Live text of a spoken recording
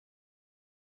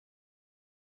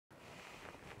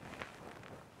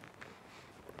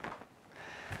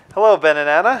Hello, Ben and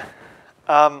Anna.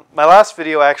 My last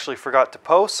video I actually forgot to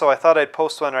post, so I thought I'd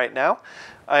post one right now.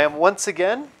 I am once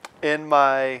again in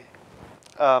my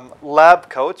lab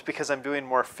coat because I'm doing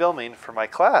more filming for my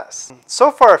class.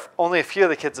 So far, only a few of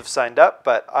the kids have signed up,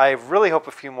 but I really hope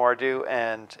a few more do,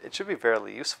 and it should be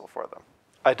very useful for them.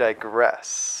 I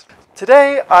digress.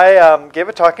 Today, I gave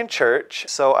a talk in church,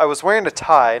 so I was wearing a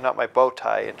tie, not my bow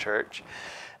tie, in church,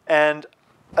 and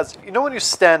as you know, when you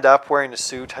stand up wearing a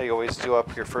suit, how you always do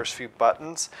up your first few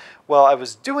buttons? Well, I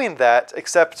was doing that,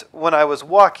 except when I was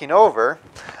walking over,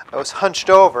 I was hunched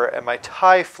over and my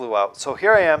tie flew out. So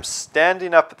here I am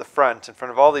standing up at the front in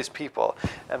front of all these people,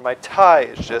 and my tie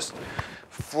is just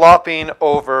flopping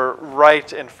over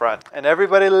right in front. And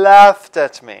everybody laughed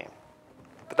at me,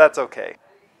 but that's okay.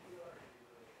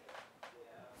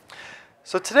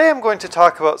 So today I'm going to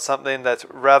talk about something that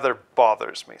rather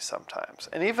bothers me sometimes,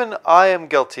 and even I am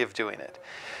guilty of doing it.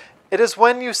 It is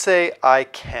when you say, I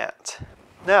can't.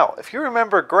 Now, if you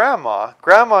remember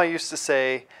Grandma used to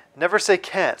say, never say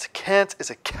can't. Can't is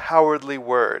a cowardly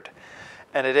word,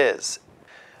 and it is.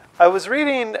 I was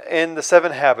reading in the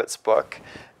 7 Habits book,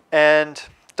 and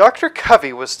Dr.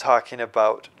 Covey was talking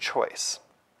about choice.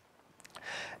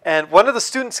 And one of the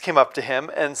students came up to him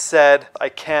and said, I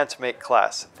can't make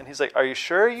class. And he's like, are you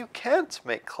sure you can't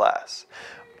make class?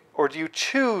 Or do you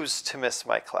choose to miss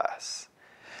my class?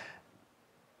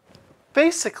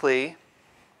 Basically,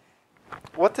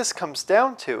 what this comes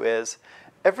down to is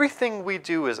everything we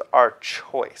do is our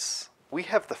choice. We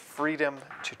have the freedom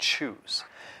to choose.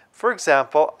 For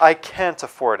example, I can't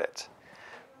afford it.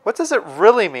 What does it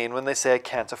really mean when they say I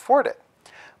can't afford it?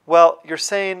 Well, you're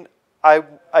saying,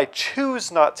 I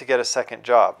choose not to get a second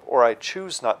job, or I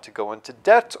choose not to go into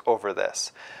debt over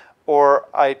this, or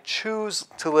I choose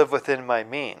to live within my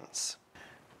means.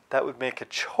 That would make a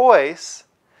choice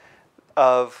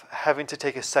of having to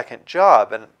take a second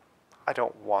job, and I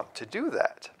don't want to do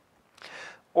that.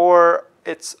 Or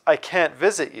it's, I can't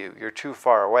visit you, you're too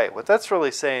far away. What that's really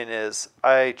saying is,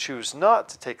 I choose not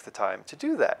to take the time to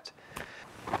do that.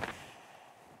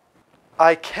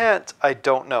 I can't, I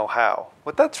don't know how.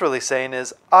 What that's really saying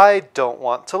is, I don't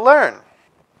want to learn.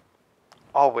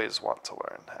 Always want to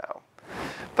learn how.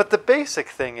 But the basic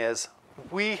thing is,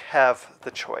 we have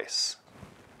the choice.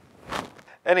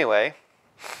 Anyway,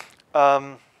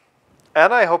 Anna,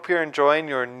 I hope you're enjoying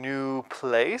your new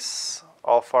place,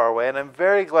 all far away, and I'm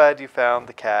very glad you found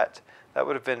the cat. That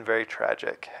would have been very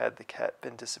tragic had the cat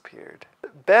been disappeared.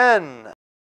 Ben!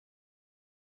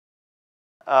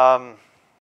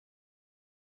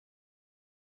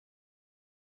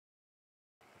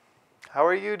 How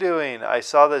are you doing? I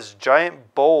saw this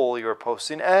giant bowl you were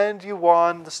posting, and you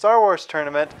won the Star Wars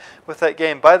tournament with that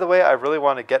game. By the way, I really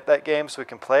want to get that game so we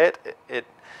can play it. It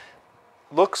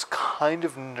looks kind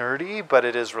of nerdy, but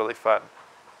it is really fun.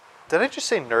 Did I just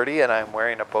say nerdy and I'm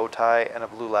wearing a bow tie and a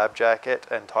blue lab jacket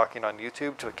and talking on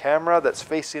YouTube to a camera that's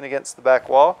facing against the back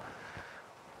wall?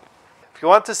 If you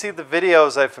want to see the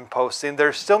videos I've been posting,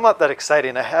 they're still not that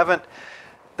exciting.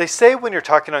 They say when you're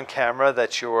talking on camera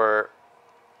that you're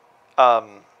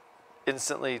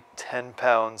instantly 10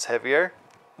 pounds heavier.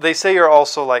 They say you're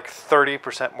also like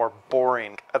 30% more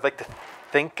boring. I'd like to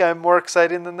think I'm more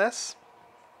exciting than this.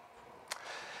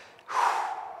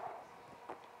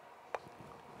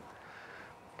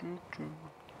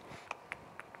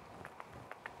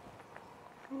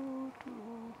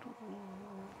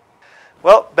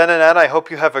 Well, Ben and Anna, I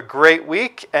hope you have a great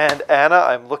week. And Anna,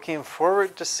 I'm looking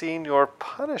forward to seeing your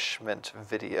punishment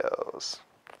videos.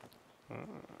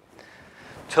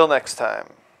 Till next time.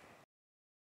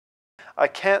 I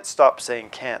can't stop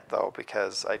saying can't, though,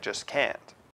 because I just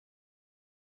can't.